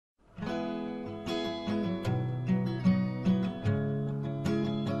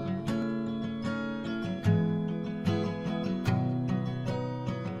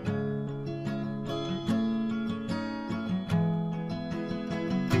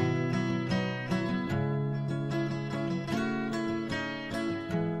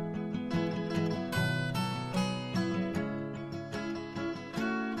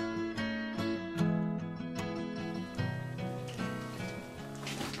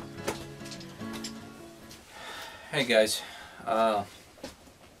Hey guys,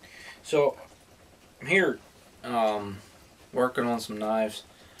 so I'm here working on some knives,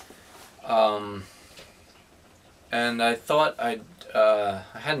 and I thought I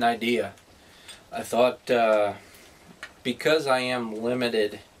had an idea. I thought because I am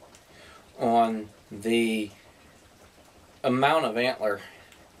limited on the amount of antler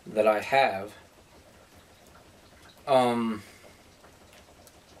that I have,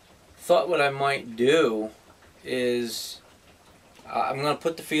 thought what I might do is I'm going to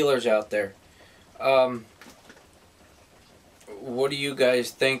put the feelers out there. What do you guys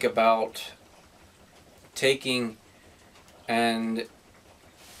think about taking, and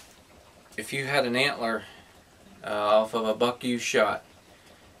if you had an antler off of a buck you shot,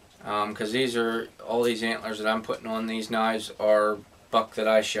 because all these antlers that I'm putting on these knives are buck that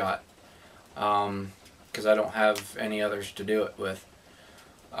I shot, because I don't have any others to do it with.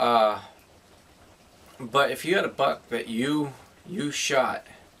 But if you had a buck that you shot,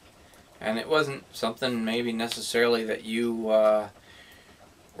 and it wasn't something maybe necessarily that you were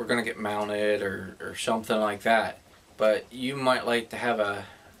going to get mounted or something like that, but you might like to have a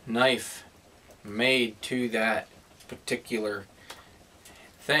knife made to that particular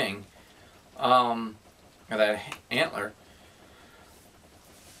thing, or that antler,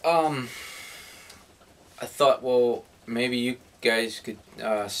 I thought, well, maybe you guys could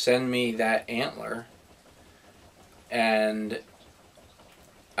send me that antler and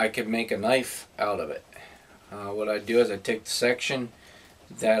I could make a knife out of it. What I do is I take the section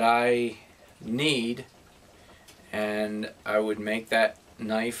that I need and I would make that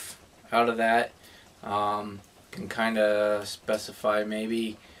knife out of that. Can kind of specify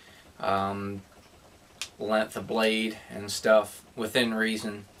maybe length of blade and stuff within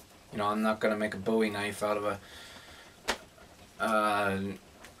reason. You know, I'm not going to make a Bowie knife out of a a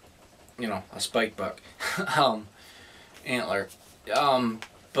spike buck antler,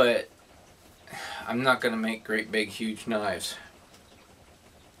 but I'm not going to make great big huge knives.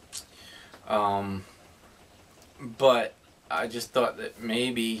 But I just thought that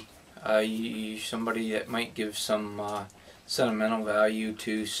maybe somebody that might give some sentimental value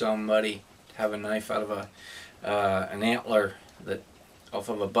to somebody to have a knife out of an antler that off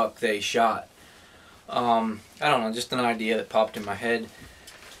of a buck they shot. I don't know, just an idea that popped in my head.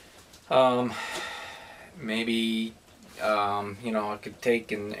 Maybe I could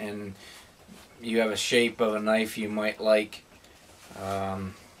take and you have a shape of a knife you might like. Now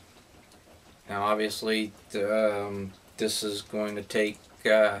obviously this is going to take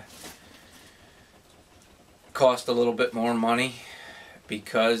cost a little bit more money,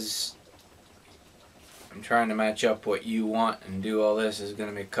 because I'm trying to match up what you want and do all this is going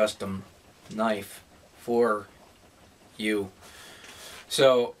to be a custom knife for you.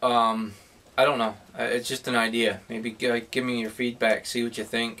 So I don't know, it's just an idea. Maybe give me your feedback, see what you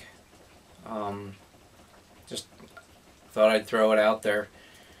think. Just thought I'd throw it out there.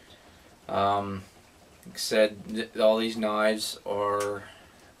 Like I said, all these knives are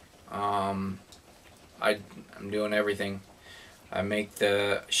I'm doing everything. I make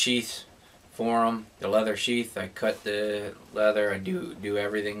the sheath for them, the leather sheath. I cut the leather. I do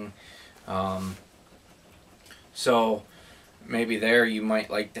everything. So maybe there you might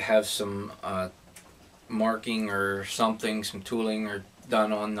like to have some marking or something, some tooling or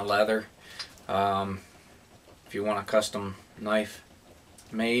done on the leather. If you want a custom knife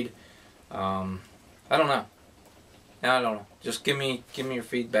made, I don't know. I don't know. Just give me your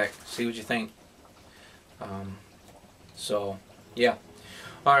feedback. See what you think. So yeah.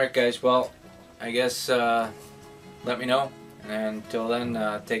 All right, guys. Well, I guess let me know. And until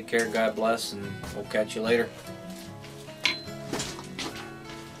then, take care. God bless, and we'll catch you later.